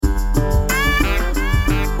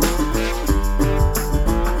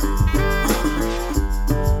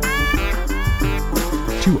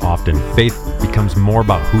often faith becomes more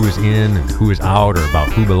about who is in and who is out, or about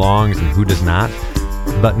who belongs and who does not.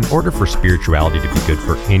 But in order for spirituality to be good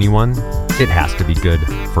for anyone, it has to be good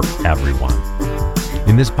for everyone.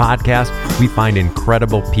 In this podcast, we find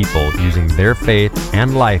incredible people using their faith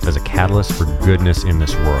and life as a catalyst for goodness in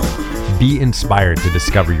this world. Be inspired to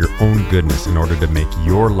discover your own goodness in order to make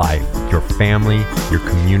your life, your family, your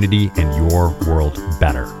community, and your world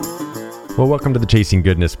better. Well, welcome to the Chasing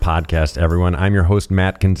Goodness podcast, everyone. I'm your host,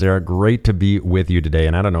 Matt Kinzera. Great to be with you today.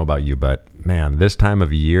 And I don't know about you, but man, this time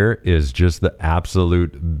of year is just the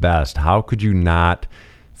absolute best. How could you not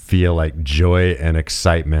feel like joy and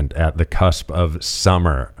excitement at the cusp of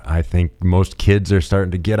summer? I think most kids are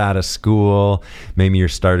starting to get out of school. Maybe you're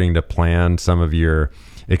starting to plan some of your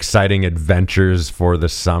exciting adventures for the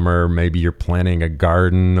summer. Maybe you're planning a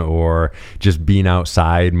garden or just being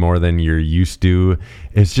outside more than you're used to.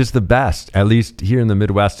 It's just the best. At least here in the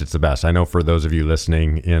Midwest, it's the best. I know for those of you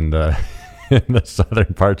listening in the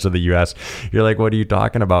southern parts of the U.S., you're like, what are you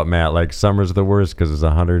talking about, Matt? Like, summer's the worst because it's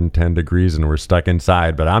 110 degrees and we're stuck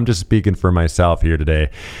inside. But I'm just speaking for myself here today,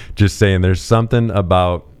 just saying there's something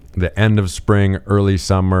about the end of spring, early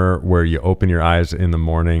summer, where you open your eyes in the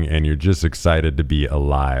morning and you're just excited to be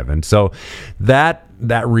alive. And so that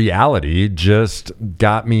reality just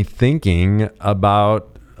got me thinking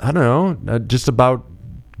about, I don't know, just about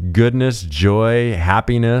goodness, joy,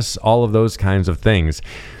 happiness, all of those kinds of things.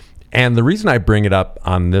 And the reason I bring it up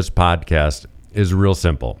on this podcast is real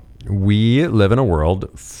simple. We live in a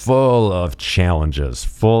world full of challenges,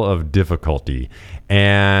 full of difficulty,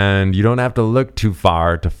 and you don't have to look too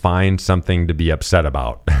far to find something to be upset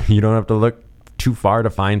about. You don't have to look too far to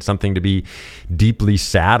find something to be deeply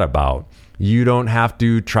sad about. You don't have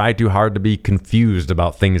to try too hard to be confused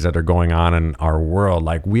about things that are going on in our world.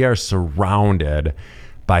 Like, we are surrounded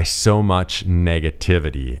by so much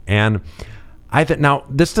negativity. And now,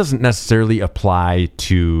 this doesn't necessarily apply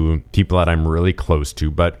to people that I'm really close to,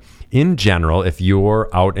 but in general, if you're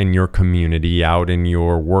out in your community, out in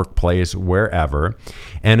your workplace, wherever,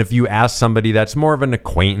 and if you ask somebody that's more of an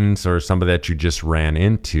acquaintance or somebody that you just ran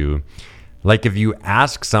into, like if you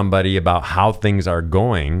ask somebody about how things are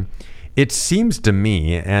going, it seems to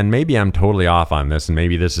me, and maybe I'm totally off on this, and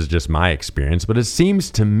maybe this is just my experience, but it seems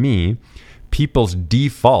to me people's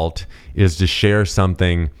default is to share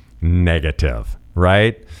something negative,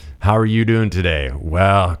 right? How are you doing today?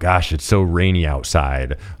 Well, gosh, it's so rainy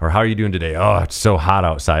outside. Or how are you doing today? Oh, it's so hot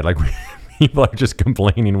outside. Like, people are just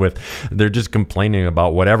they're just complaining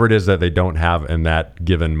about whatever it is that they don't have in that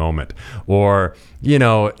given moment. Or,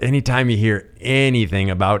 anytime you hear anything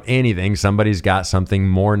about anything, somebody's got something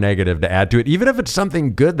more negative to add to it. Even if it's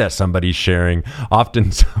something good that somebody's sharing,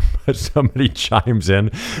 often somebody chimes in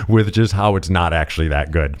with just how it's not actually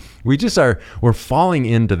that good. We're falling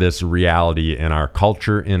into this reality in our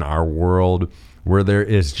culture, in our world, where there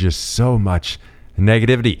is just so much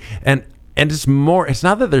negativity. And it's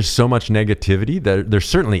not that there's so much negativity, there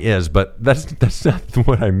certainly is, but that's not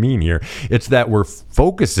what I mean here. It's that we're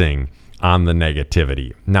focusing on the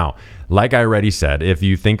negativity. Now, like I already said, if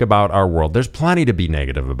you think about our world, there's plenty to be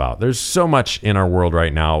negative about. There's so much in our world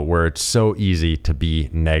right now where it's so easy to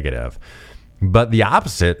be negative. But the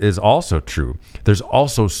opposite is also true. There's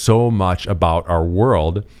also so much about our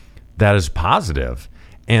world that is positive.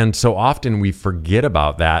 And so often we forget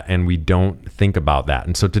about that and we don't think about that.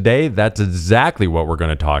 And so today, that's exactly what we're going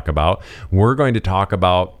to talk about. We're going to talk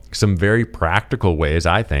about some very practical ways,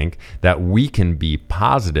 I think, that we can be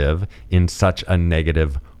positive in such a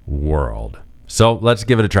negative world. So let's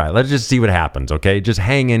give it a try. Let's just see what happens, okay? Just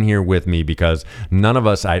hang in here with me, because none of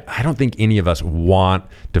us, I don't think any of us want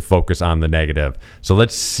to focus on the negative. So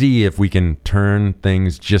let's see if we can turn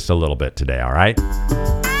things just a little bit today, all right?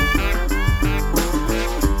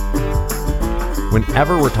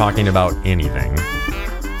 Whenever we're talking about anything,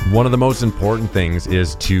 one of the most important things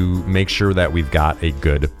is to make sure that we've got a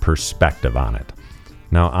good perspective on it.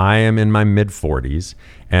 Now, I am in my mid-40s,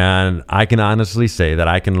 and I can honestly say that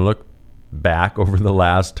I can look back over the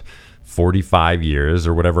last 45 years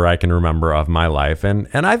or whatever I can remember of my life, and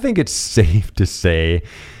I think it's safe to say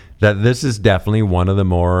that this is definitely one of the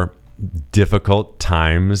more difficult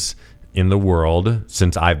times in the world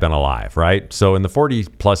since I've been alive, right? So in the 40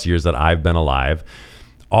 plus years that I've been alive,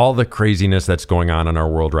 all the craziness that's going on in our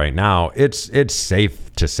world right now, it's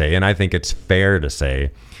safe to say, and I think it's fair to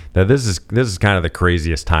say, that this is kind of the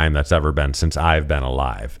craziest time that's ever been since I've been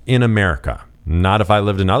alive in America. Not if I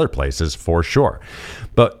lived in other places, for sure.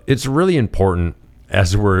 But it's really important,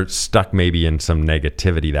 as we're stuck maybe in some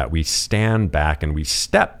negativity, that we stand back and we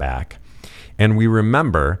step back and we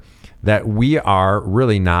remember that we are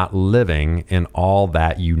really not living in all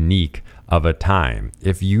that unique of a time.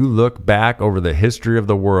 If you look back over the history of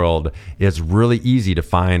the world, it's really easy to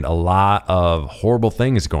find a lot of horrible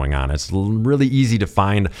things going on. It's really easy to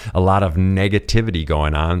find a lot of negativity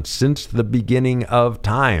going on since the beginning of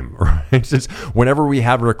time, right? Since whenever we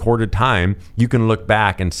have recorded time, you can look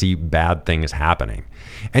back and see bad things happening.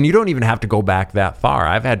 And you don't even have to go back that far.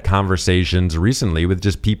 I've had conversations recently with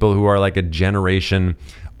just people who are like a generation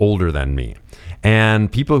older than me.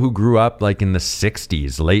 And people who grew up like in the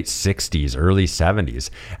 60s, late 60s, early 70s,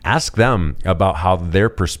 ask them about how their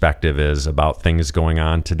perspective is about things going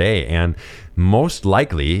on today. And most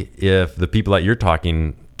likely, if the people that you're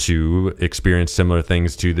talking to experience similar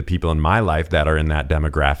things to the people in my life that are in that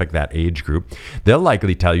demographic, that age group, they'll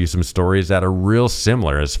likely tell you some stories that are real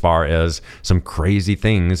similar as far as some crazy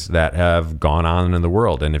things that have gone on in the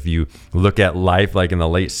world. And if you look at life like in the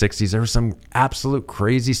late 60s, there was some absolute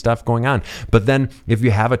crazy stuff going on. But then if you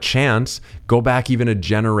have a chance, go back even a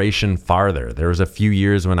generation farther. There was a few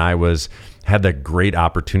years when I had the great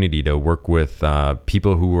opportunity to work with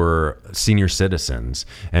people who were senior citizens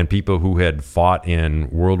and people who had fought in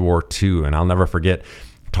World War II. And I'll never forget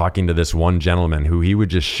talking to this one gentleman who he would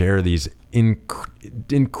just share these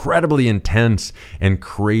incredibly intense and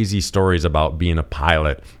crazy stories about being a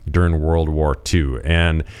pilot during World War II.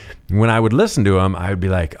 And when I would listen to him, I would be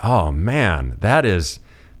like, oh man, that is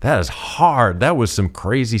hard. That was some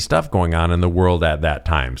crazy stuff going on in the world at that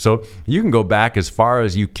time. So you can go back as far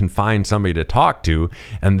as you can find somebody to talk to,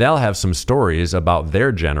 and they'll have some stories about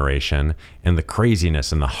their generation and the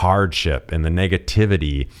craziness and the hardship and the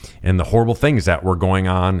negativity and the horrible things that were going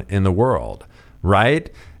on in the world, right?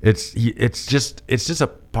 It's just a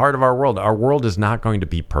part of our world. Our world is not going to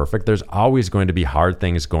be perfect. There's always going to be hard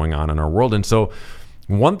things going on in our world. And so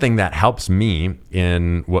one thing that helps me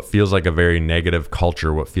in what feels like a very negative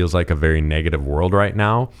culture, what feels like a very negative world right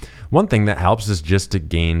now, one thing that helps is just to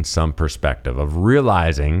gain some perspective of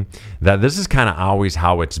realizing that this is kind of always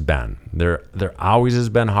how it's been. There always has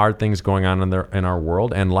been hard things going on in our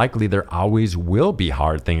world, and likely there always will be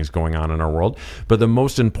hard things going on in our world. But the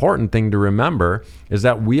most important thing to remember is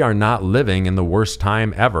that we are not living in the worst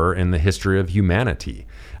time ever in the history of humanity.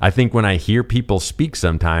 I think when I hear people speak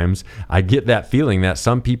sometimes, I get that feeling that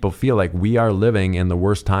some people feel like we are living in the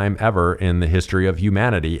worst time ever in the history of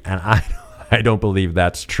humanity. And I don't believe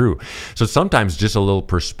that's true. So sometimes just a little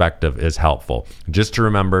perspective is helpful. Just to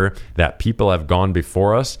remember that people have gone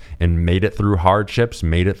before us and made it through hardships,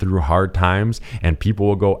 made it through hard times, and people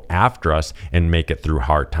will go after us and make it through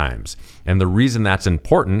hard times. And the reason that's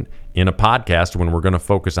important in a podcast when we're going to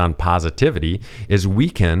focus on positivity is we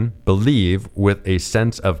can believe with a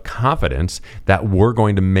sense of confidence that we're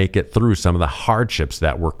going to make it through some of the hardships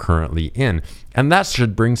that we're currently in. And that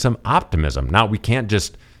should bring some optimism. Now, we can't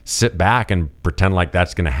just sit back and pretend like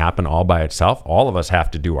that's going to happen all by itself. All of us have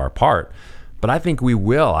to do our part. But I think we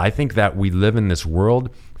will. I think that we live in this world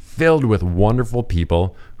filled with wonderful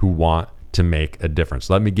people who want to make a difference.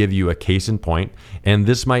 Let me give you a case in point. And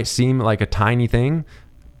this might seem like a tiny thing,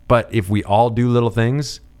 but if we all do little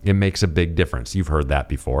things, it makes a big difference. You've heard that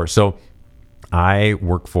before. So I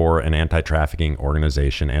work for an anti-trafficking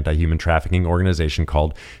organization, anti-human trafficking organization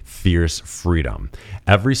called Fierce Freedom.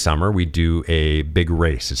 Every summer we do a big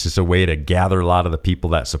race. It's just a way to gather a lot of the people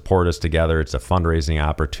that support us together. It's a fundraising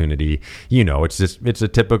opportunity. You know, it's a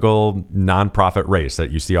typical nonprofit race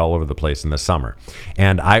that you see all over the place in the summer.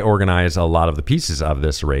 And I organize a lot of the pieces of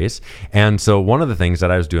this race. And so one of the things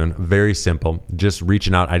that I was doing, very simple, just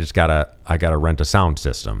reaching out. I gotta rent a sound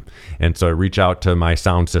system. And so I reach out to my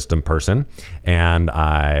sound system person and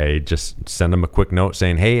I just send them a quick note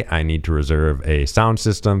saying, hey, I need to reserve a sound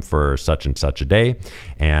system for such and such a day.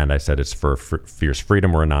 And I said, it's for Fierce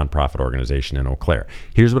Freedom. We're a nonprofit organization in Eau Claire.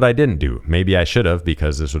 Here's what I didn't do. Maybe I should have,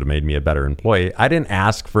 because this would have made me a better employee. I didn't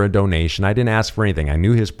ask for a donation. I didn't ask for anything. I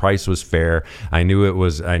knew his price was fair. I knew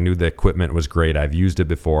the equipment was great. I've used it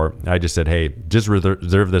before. I just said, hey, just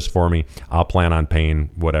reserve this for me. I'll plan on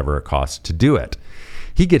paying whatever it costs to do it.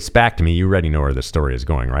 He gets back to me. You already know where the story is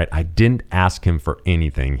going, right? I didn't ask him for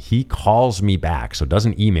anything. He calls me back. So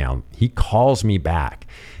doesn't email. He calls me back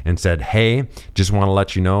and said, hey, just want to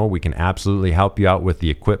let you know we can absolutely help you out with the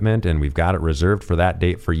equipment, and we've got it reserved for that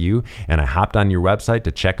date for you. And I hopped on your website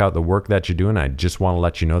to check out the work that you're doing. I just want to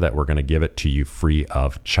let you know that we're going to give it to you free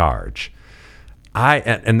of charge.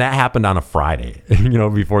 And that happened on a Friday,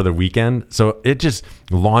 before the weekend. So it just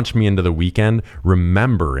launched me into the weekend,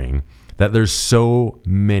 remembering that there's so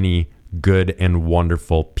many good and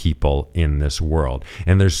wonderful people in this world.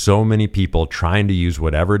 And there's so many people trying to use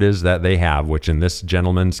whatever it is that they have, which in this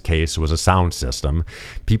gentleman's case was a sound system,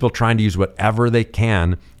 people trying to use whatever they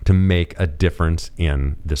can to make a difference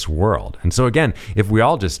in this world. And so again, if we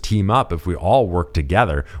all just team up, if we all work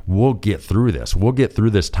together, we'll get through this. We'll get through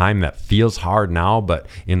this time that feels hard now, but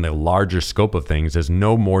in the larger scope of things is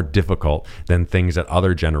no more difficult than things that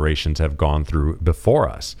other generations have gone through before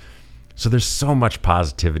us. So there's so much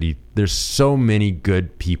positivity. There's so many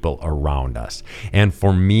good people around us. And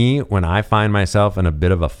for me, when I find myself in a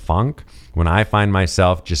bit of a funk, when I find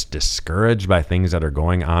myself just discouraged by things that are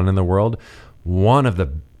going on in the world, one of the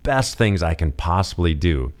best things I can possibly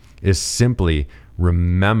do is simply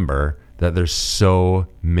remember that there's so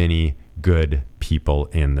many good people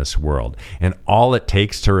in this world. And all it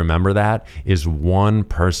takes to remember that is one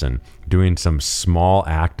person doing some small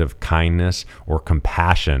act of kindness or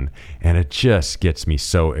compassion. And it just gets me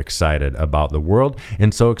so excited about the world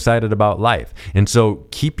and so excited about life. And so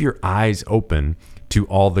keep your eyes open to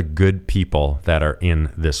all the good people that are in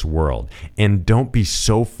this world. And don't be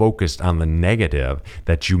so focused on the negative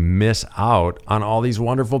that you miss out on all these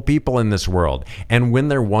wonderful people in this world. And when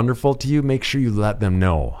they're wonderful to you, make sure you let them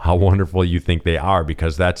know how wonderful you think they are,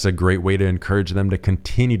 because that's a great way to encourage them to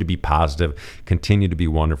continue to be positive, continue to be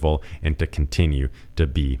wonderful, and to continue to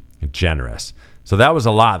be generous. So that was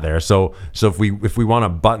a lot there. So if we want to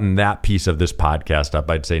button that piece of this podcast up,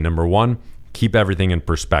 I'd say number one, keep everything in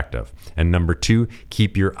perspective. And number two,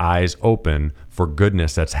 keep your eyes open for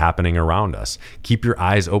goodness that's happening around us. Keep your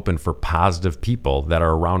eyes open for positive people that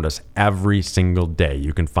are around us every single day.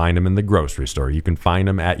 You can find them in the grocery store. You can find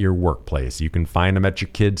them at your workplace. You can find them at your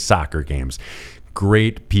kids' soccer games.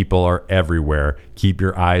 Great people are everywhere. Keep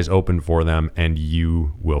your eyes open for them and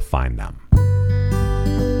you will find them.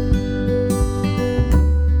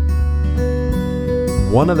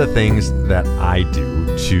 One of the things that I do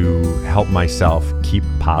to help myself keep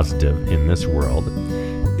positive in this world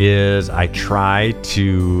is I try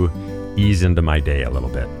to ease into my day a little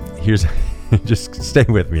bit. Just stay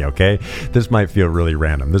with me, okay? This might feel really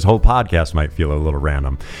random. This whole podcast might feel a little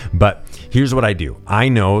random, but here's what I do. I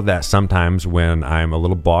know that sometimes when I'm a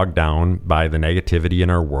little bogged down by the negativity in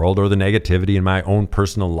our world or the negativity in my own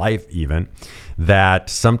personal life even, that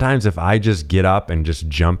sometimes if I just get up and just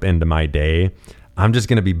jump into my day, I'm just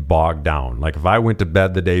going to be bogged down. Like if I went to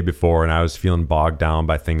bed the day before and I was feeling bogged down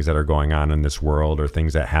by things that are going on in this world or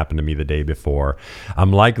things that happened to me the day before,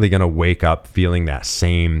 I'm likely going to wake up feeling that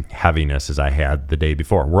same heaviness as I had the day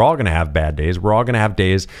before. We're all going to have bad days. We're all going to have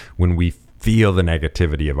days when we feel the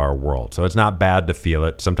negativity of our world. So it's not bad to feel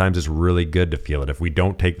it. Sometimes it's really good to feel it. If we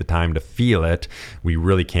don't take the time to feel it, we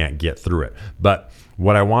really can't get through it. But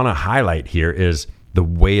what I want to highlight here is the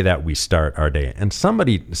way that we start our day. And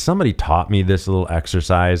somebody taught me this little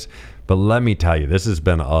exercise, but let me tell you, this has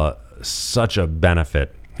been such a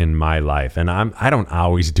benefit in my life. And I don't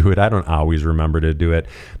always do it. I don't always remember to do it.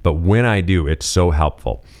 But when I do, it's so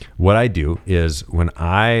helpful. What I do is when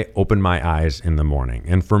I open my eyes in the morning,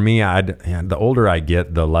 and for me, the older I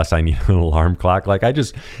get, the less I need an alarm clock. Like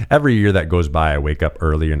every year that goes by, I wake up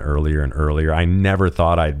early and earlier and earlier. I never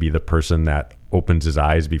thought I'd be the person that opens his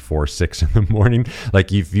eyes before 6 a.m.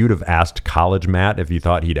 Like if you'd have asked college Matt if you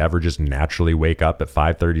thought he'd ever just naturally wake up at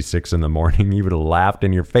 5:36 a.m, he would have laughed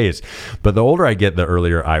in your face. But the older I get, the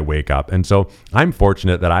earlier I wake up. And so I'm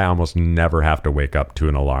fortunate that I almost never have to wake up to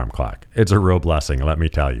an alarm clock. It's a real blessing, let me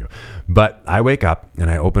tell you. But I wake up and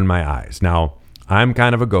I open my eyes. Now, I'm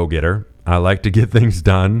kind of a go-getter. I like to get things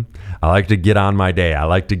done. I like to get on my day. I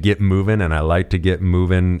like to get moving, and I like to get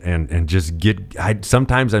moving and just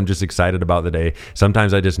sometimes I'm just excited about the day.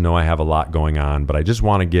 Sometimes I just know I have a lot going on, but I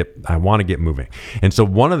want to get moving. And so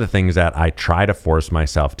one of the things that I try to force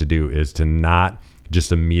myself to do is to not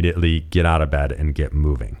just immediately get out of bed and get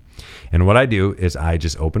moving. And what I do is I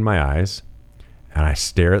just open my eyes and I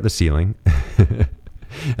stare at the ceiling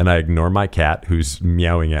and I ignore my cat who's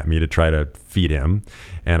meowing at me to try to feed him.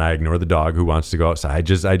 And I ignore the dog who wants to go outside.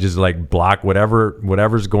 I just like block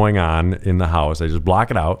whatever's going on in the house. I just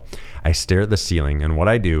block it out. I stare at the ceiling. And what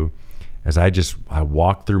I do is I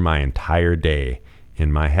walk through my entire day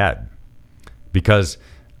in my head, because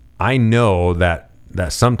I know that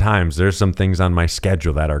sometimes there's some things on my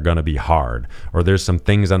schedule that are going to be hard, or there's some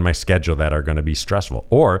things on my schedule that are going to be stressful,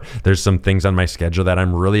 or there's some things on my schedule that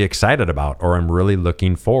I'm really excited about or I'm really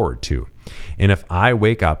looking forward to. And if I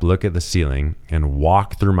wake up, look at the ceiling, and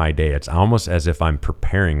walk through my day, it's almost as if I'm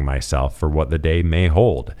preparing myself for what the day may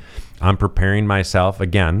hold. I'm preparing myself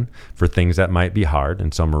again for things that might be hard.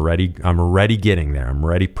 And so I'm already getting there. I'm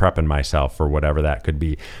already prepping myself for whatever that could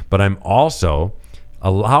be. But I'm also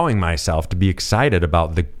allowing myself to be excited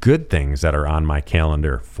about the good things that are on my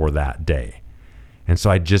calendar for that day. And so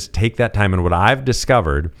I just take that time. And what I've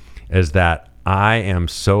discovered is that I am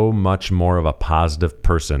so much more of a positive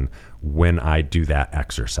person when I do that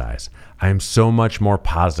exercise. I am so much more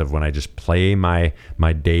positive when I just play my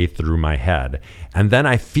day through my head. And then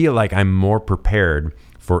I feel like I'm more prepared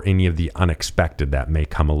for any of the unexpected that may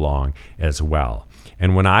come along as well.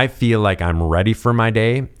 And when I feel like I'm ready for my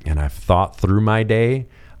day and I've thought through my day,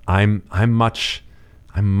 I'm much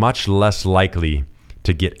less likely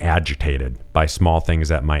to get agitated by small things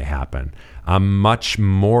that might happen. I'm much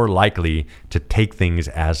more likely to take things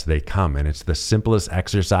as they come. And it's the simplest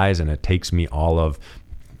exercise, and it takes me all of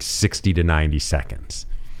 60 to 90 seconds.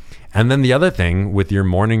 And then the other thing with your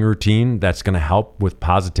morning routine that's going to help with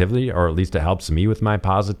positivity, or at least it helps me with my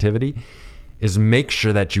positivity, is make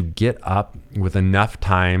sure that you get up with enough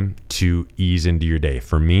time to ease into your day.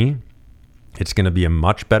 For me, it's going to be a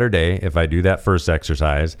much better day if I do that first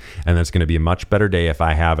exercise, and it's going to be a much better day if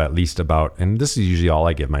I have at least about, and this is usually all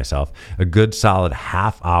I give myself, a good solid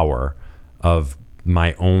half hour of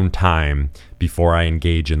my own time before I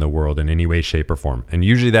engage in the world in any way, shape, or form. And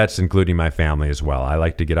usually that's including my family as well. I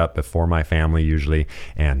like to get up before my family usually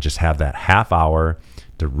and just have that half hour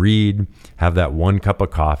to read, have that 1 cup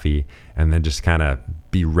of coffee, and then just kind of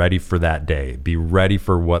be ready for that day, be ready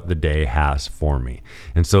for what the day has for me.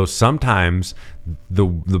 And so sometimes the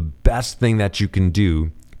best thing that you can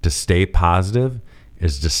do to stay positive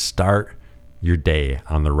is to start your day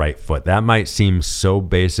on the right foot. That might seem so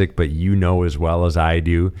basic, but you know as well as I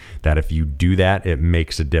do that if you do that, it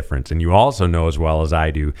makes a difference. And you also know as well as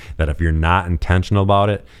I do that if you're not intentional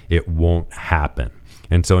about it, it won't happen.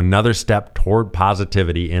 And so another step toward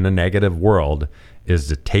positivity in a negative world is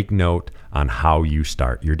to take note on how you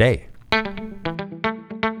start your day.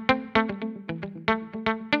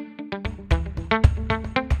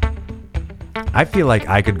 I feel like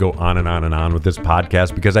I could go on and on and on with this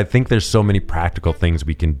podcast because I think there's so many practical things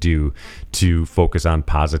we can do to focus on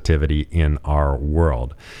positivity in our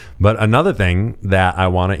world. But another thing that I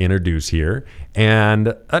want to introduce here,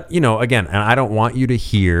 and again, and I don't want you to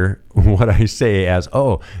hear what I say as,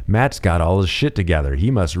 oh, Matt's got all his shit together. He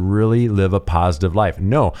must really live a positive life.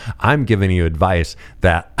 No, I'm giving you advice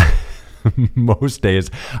that most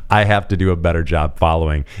days I have to do a better job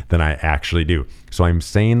following than I actually do. So I'm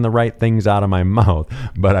saying the right things out of my mouth,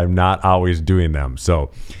 but I'm not always doing them.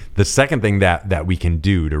 So the second thing that we can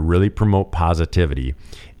do to really promote positivity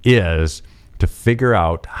is to figure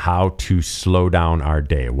out how to slow down our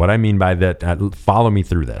day. What I mean by that, follow me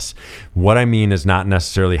through this. What I mean is not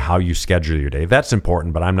necessarily how you schedule your day. That's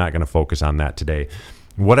important, but I'm not going to focus on that today.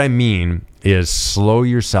 What I mean is slow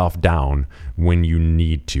yourself down when you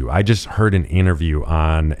need to. I just heard an interview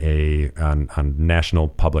on National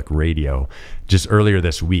Public Radio just earlier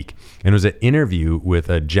this week. And it was an interview with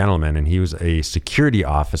a gentleman, and he was a security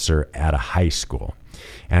officer at a high school.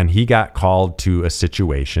 And he got called to a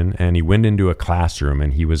situation, and he went into a classroom,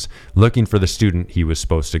 and he was looking for the student he was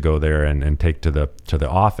supposed to go there and take to the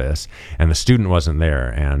office. And the student wasn't there,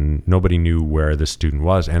 and nobody knew where the student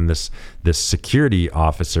was. And this security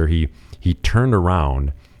officer, he turned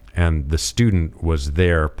around, and the student was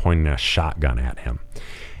there pointing a shotgun at him.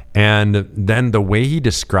 And then the way he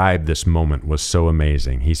described this moment was so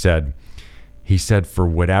amazing. He said, for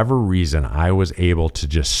whatever reason, I was able to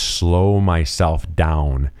just slow myself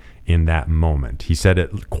down in that moment. He said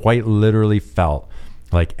it quite literally felt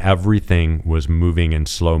like everything was moving in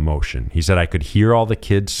slow motion. He said I could hear all the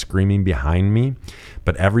kids screaming behind me,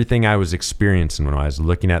 but everything I was experiencing when I was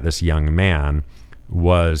looking at this young man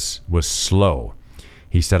was slow.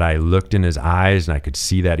 He said, I looked in his eyes and I could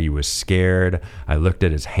see that he was scared. I looked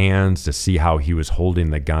at his hands to see how he was holding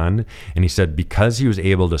the gun. And he said, because he was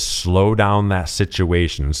able to slow down that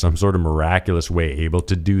situation in some sort of miraculous way, able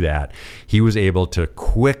to do that, he was able to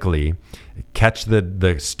quickly catch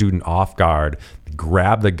the student off guard,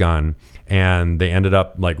 grab the gun, and they ended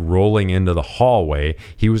up like rolling into the hallway.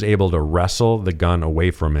 He was able to wrestle the gun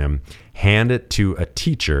away from him, hand it to a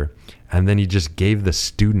teacher, and then he just gave the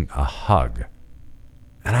student a hug.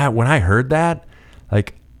 And when I heard that,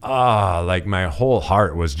 like my whole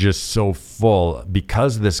heart was just so full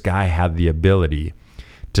because this guy had the ability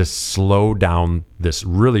to slow down this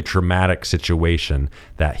really traumatic situation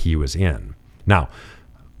that he was in. Now,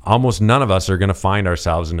 almost none of us are going to find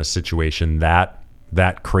ourselves in a situation that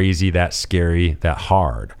crazy, that scary, that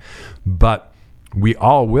hard. But we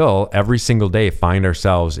all will every single day find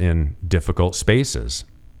ourselves in difficult spaces.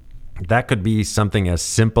 That could be something as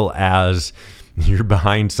simple as you're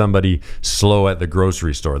behind somebody slow at the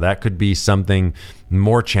grocery store. That could be something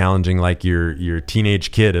more challenging, like your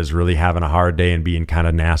teenage kid is really having a hard day and being kind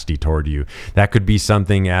of nasty toward you. That could be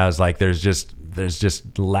something as like there's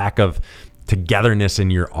just lack of togetherness in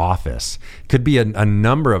your office. Could be a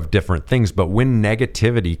number of different things, but when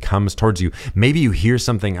negativity comes towards you, maybe you hear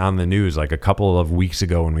something on the news like a couple of weeks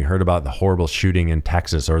ago when we heard about the horrible shooting in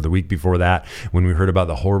Texas, or the week before that when we heard about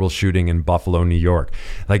the horrible shooting in Buffalo, New York.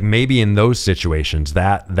 Like maybe in those situations,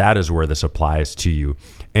 that is where this applies to you.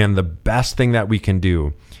 And the best thing that we can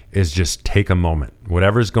do is just take a moment.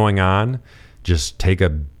 Whatever's going on, just take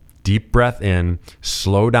a deep breath in,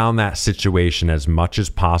 slow down that situation as much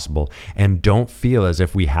as possible, and don't feel as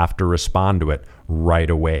if we have to respond to it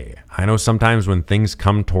right away. I know sometimes when things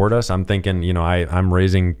come toward us, I'm thinking, I'm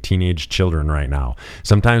raising teenage children right now.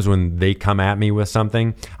 Sometimes when they come at me with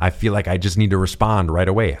something, I feel like I just need to respond right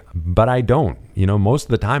away, but I don't. Most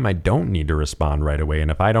of the time I don't need to respond right away.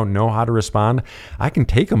 And if I don't know how to respond, I can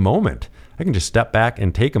take a moment. I can just step back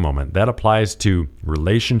and take a moment. That applies to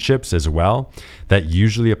relationships as well. That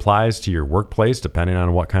usually applies to your workplace, depending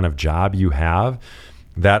on what kind of job you have.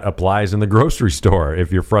 That applies in the grocery store.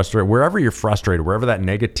 If you're frustrated, wherever you're frustrated, wherever that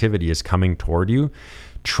negativity is coming toward you,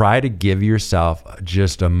 try to give yourself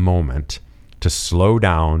just a moment to slow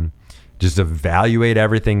down, just evaluate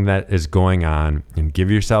everything that is going on, and give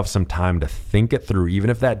yourself some time to think it through, even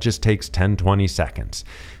if that just takes 10, 20 seconds.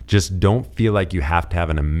 Just don't feel like you have to have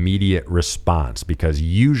an immediate response, because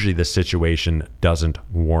usually the situation doesn't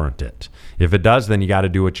warrant it. If it does, then you got to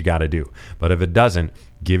do what you got to do. But if it doesn't,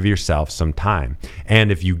 give yourself some time.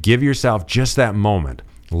 And if you give yourself just that moment,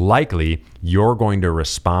 likely you're going to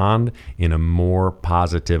respond in a more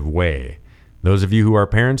positive way. Those of you who are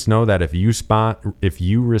parents know that if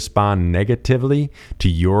you respond negatively to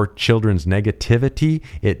your children's negativity,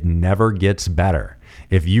 it never gets better.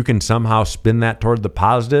 If you can somehow spin that toward the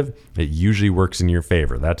positive, it usually works in your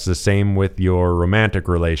favor. That's the same with your romantic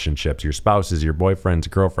relationships, your spouses, your boyfriends,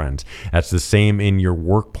 girlfriends. That's the same in your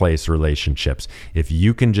workplace relationships. If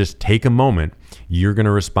you can just take a moment, you're going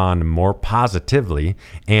to respond more positively.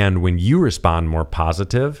 And when you respond more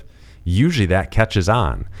positive, usually that catches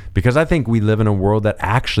on, because I think we live in a world that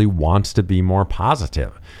actually wants to be more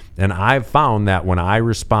positive. And I've found that when I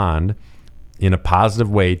respond in a positive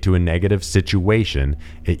way to a negative situation,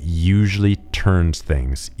 it usually turns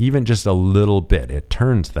things, even just a little bit. It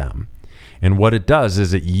turns them. And what it does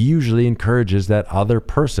is it usually encourages that other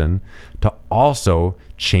person to also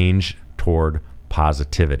change toward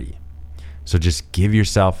positivity. So just give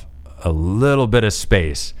yourself a little bit of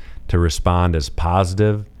space to respond as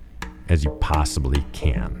positive as you possibly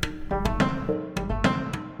can.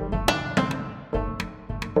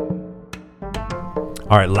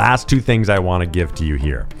 All right, last two things I want to give to you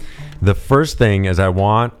here. The first thing is I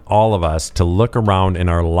want all of us to look around in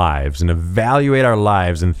our lives and evaluate our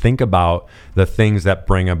lives and think about the things that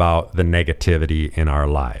bring about the negativity in our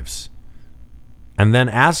lives. And then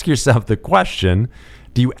ask yourself the question,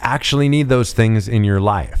 do you actually need those things in your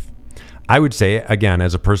life? I would say, again,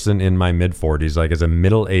 as a person in my mid-40s, like as a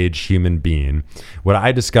middle-aged human being, what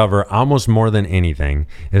I discover almost more than anything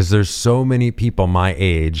is there's so many people my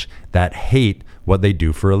age that hate what they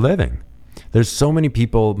do for a living. There's so many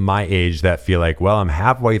people my age that feel like, well, I'm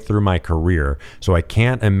halfway through my career, so I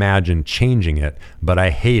can't imagine changing it, but I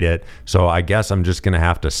hate it, so I guess I'm just going to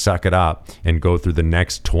have to suck it up and go through the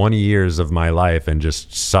next 20 years of my life and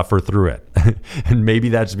just suffer through it. And maybe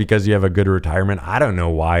that's because you have a good retirement. I don't know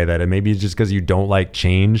why that. And maybe it's just because you don't like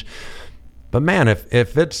change. But man,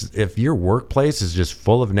 if your workplace is just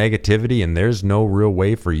full of negativity and there's no real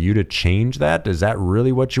way for you to change that, is that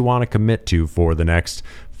really what you want to commit to for the next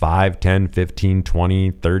 5, 10, 15,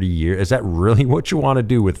 20, 30 years? Is that really what you want to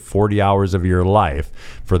do with 40 hours of your life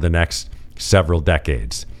for the next several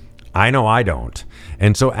decades? I know I don't.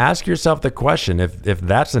 And so ask yourself the question, if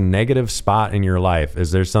that's a negative spot in your life,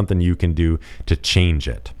 is there something you can do to change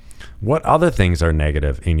it? What other things are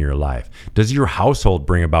negative in your life? Does your household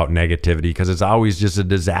bring about negativity because it's always just a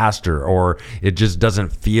disaster, or it just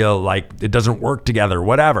doesn't feel like it doesn't work together,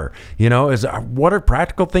 whatever? What are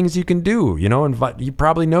practical things you can do? You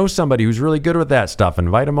probably know somebody who's really good with that stuff.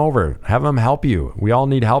 Invite them over, have them help you. We all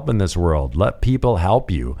need help in this world. Let people help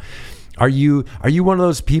you. Are you one of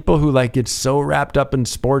those people who get so wrapped up in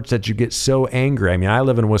sports that you get so angry? I mean, I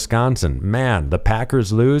live in Wisconsin. Man, the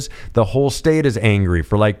Packers lose, the whole state is angry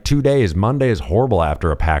for 2 days. Monday is horrible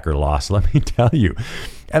after a Packer loss, let me tell you.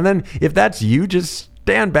 And then if that's you, just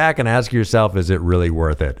stand back and ask yourself, is it really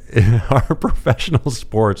worth it? Are professional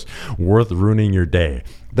sports worth ruining your day?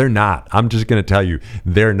 They're not. I'm just going to tell you,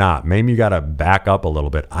 they're not. Maybe you got to back up a little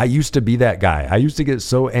bit. I used to be that guy. I used to get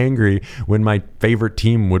so angry when my favorite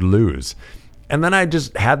team would lose. And then I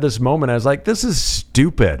just had this moment. I was like, this is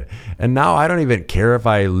stupid. And now I don't even care if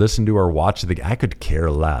I listen to or watch I could care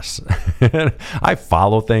less. I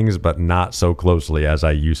follow things, but not so closely as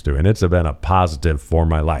I used to. And it's been a positive for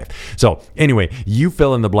my life. So anyway, you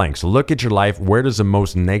fill in the blanks. Look at your life. Where does the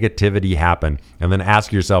most negativity happen? And then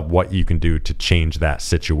ask yourself what you can do to change that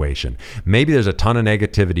situation. Maybe there's a ton of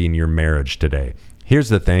negativity in your marriage today. Here's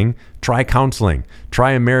the thing. Try counseling.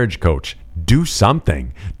 Try a marriage coach. Do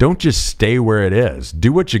something. Don't just stay where it is.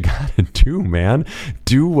 Do what you got to do, man.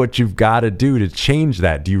 Do what you've got to do to change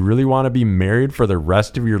that. Do you really want to be married for the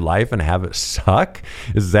rest of your life and have it suck?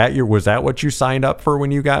 Was that what you signed up for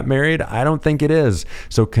when you got married? I don't think it is.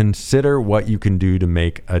 So consider what you can do to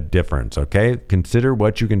make a difference, okay? Consider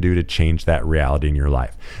what you can do to change that reality in your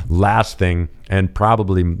life. Last thing, and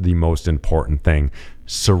probably the most important thing,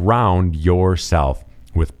 surround yourself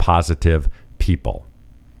with positive people.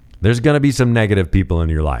 There's going to be some negative people in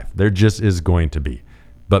your life. There just is going to be.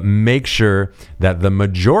 But make sure that the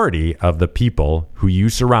majority of the people who you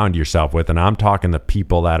surround yourself with, and I'm talking the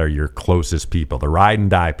people that are your closest people, the ride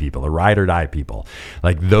and die people, the ride or die people,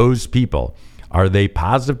 like those people, are they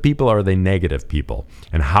positive people or are they negative people?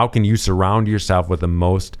 And how can you surround yourself with the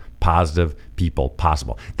most positive people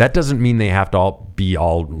possible? That doesn't mean they have to be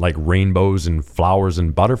all like rainbows and flowers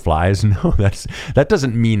and butterflies. No, that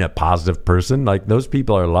doesn't mean a positive person. Like those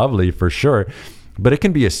people are lovely for sure, but it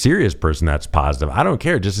can be a serious person that's positive. I don't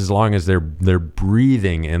care, just as long as they're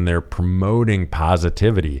breathing and they're promoting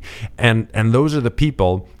positivity. And those are the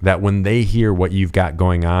people that when they hear what you've got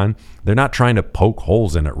going on, they're not trying to poke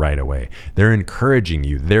holes in it right away. They're encouraging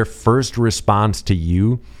you. Their first response to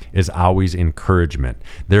you is always encouragement.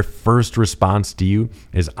 Their first response to you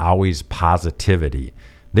is always positivity.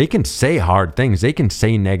 They can say hard things. They can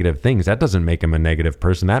say negative things. That doesn't make them a negative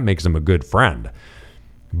person. That makes them a good friend.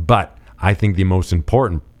 But I think the most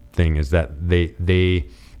important thing is that they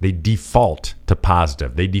default to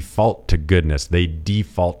positive. They default to goodness. They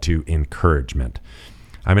default to encouragement.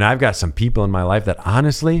 I mean, I've got some people in my life that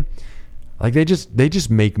honestly, like they just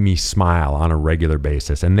make me smile on a regular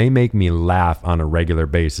basis, and they make me laugh on a regular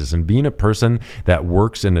basis. And being a person that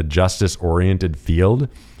works in a justice-oriented field,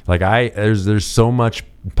 like there's so much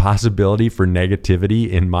possibility for negativity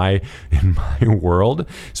in my world,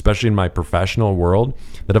 especially in my professional world,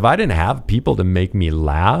 that if I didn't have people to make me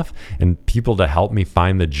laugh and people to help me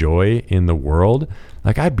find the joy in the world,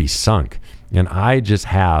 like I'd be sunk. And I just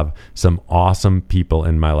have some awesome people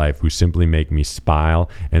in my life who simply make me smile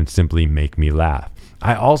and simply make me laugh.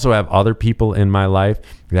 I also have other people in my life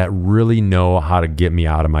that really know how to get me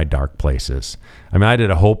out of my dark places. I mean, I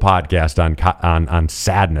did a whole podcast on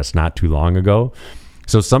sadness not too long ago.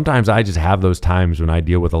 So sometimes I just have those times when I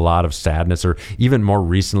deal with a lot of sadness, or even more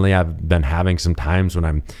recently, I've been having some times when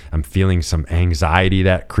I'm feeling some anxiety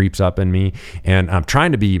that creeps up in me, and I'm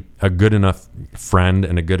trying to be a good enough friend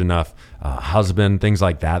and a good enough husband, things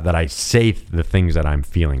like that I say the things that I'm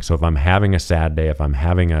feeling. So if I'm having a sad day, if I'm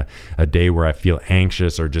having a day where I feel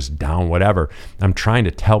anxious or just down, whatever, I'm trying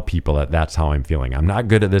to tell people that that's how I'm feeling. I'm not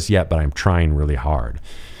good at this yet, but I'm trying really hard.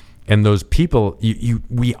 And those people,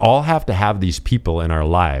 we all have to have these people in our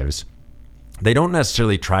lives. They don't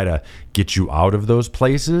necessarily try to get you out of those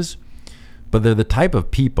places, but they're the type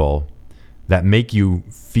of people that make you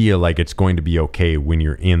feel like it's going to be okay when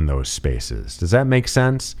you're in those spaces. Does that make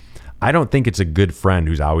sense? I don't think it's a good friend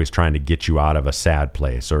who's always trying to get you out of a sad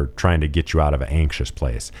place or trying to get you out of an anxious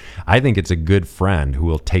place. I think it's a good friend who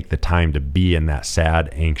will take the time to be in that sad,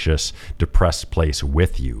 anxious, depressed place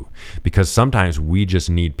with you. Because sometimes we just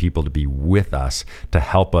need people to be with us to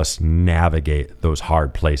help us navigate those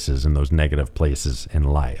hard places and those negative places in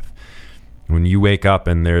life. When you wake up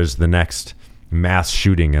and there's the next mass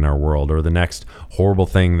shooting in our world, or the next horrible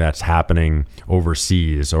thing that's happening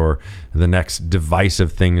overseas, or the next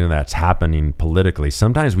divisive thing that's happening politically,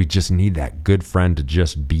 sometimes we just need that good friend to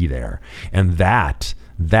just be there. And that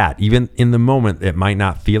even in the moment, it might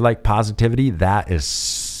not feel like positivity. That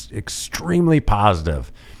is extremely positive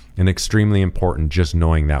and extremely important, just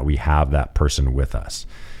knowing that we have that person with us.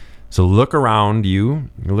 So look around you,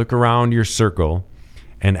 look around your circle,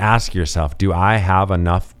 and ask yourself, do I have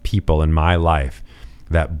enough people in my life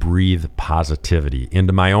that breathe positivity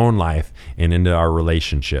into my own life and into our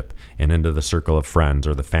relationship and into the circle of friends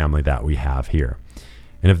or the family that we have here?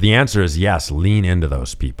 And if the answer is yes, lean into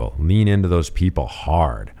those people. Lean into those people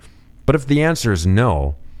hard. But if the answer is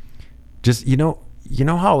no, just, you know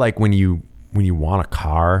how like when you when you want a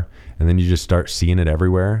car and then you just start seeing it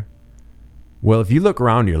everywhere? Well, if you look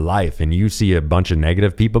around your life and you see a bunch of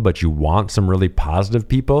negative people, but you want some really positive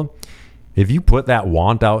people, if you put that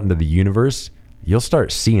want out into the universe, you'll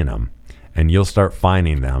start seeing them and you'll start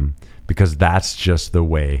finding them, because that's just the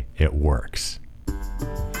way it works.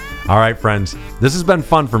 All right, friends, this has been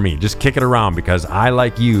fun for me. Just kick it around, because I,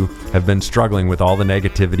 like you, have been struggling with all the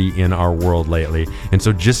negativity in our world lately. And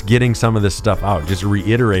so just getting some of this stuff out, just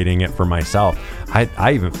reiterating it for myself,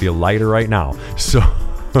 I even feel lighter right now. So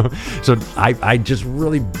I just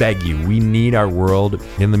really beg you, we need our world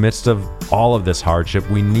in the midst of all of this hardship.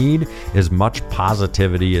 We need as much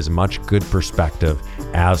positivity, as much good perspective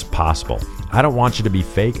as possible. I don't want you to be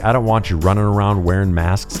fake. I don't want you running around wearing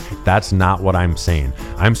masks. That's not what I'm saying.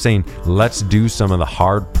 I'm saying let's do some of the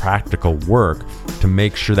hard practical work to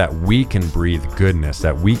make sure that we can breathe goodness,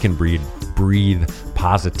 that we can breathe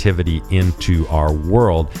positivity into our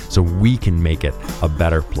world so we can make it a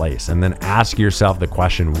better place. And then ask yourself the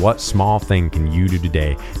question, what small thing can you do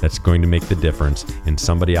today that's going to make the difference in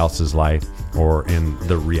somebody else's life or in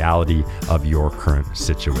the reality of your current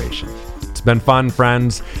situation? It's been fun,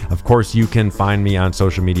 friends. Of course, you can find me on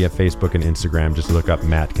social media, Facebook and Instagram. Just look up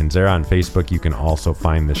Matt Kendziera on Facebook. You can also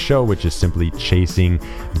find the show, which is simply Chasing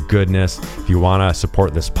Goodness. If you want to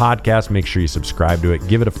support this podcast, make sure you subscribe to it,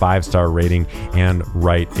 give it a 5-star rating, and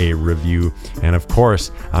write a review. And of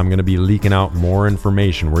course, I'm going to be leaking out more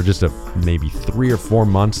information. We're just maybe 3 or 4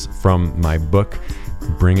 months from my book,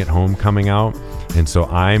 Bring It Home, coming out. And so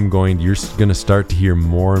you're going to start to hear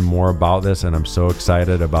more and more about this. And I'm so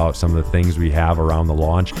excited about some of the things we have around the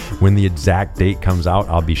launch. When the exact date comes out,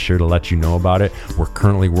 I'll be sure to let you know about it. We're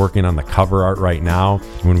currently working on the cover art right now.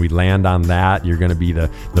 When we land on that, you're going to be the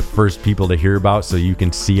first people to hear about, so you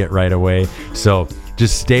can see it right away. So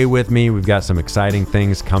just stay with me. We've got some exciting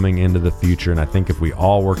things coming into the future. And I think if we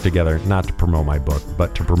all work together, not to promote my book,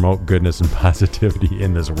 but to promote goodness and positivity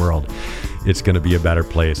in this world, it's going to be a better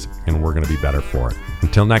place, and we're going to be better for it.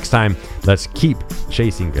 Until next time, let's keep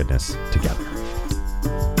chasing goodness together.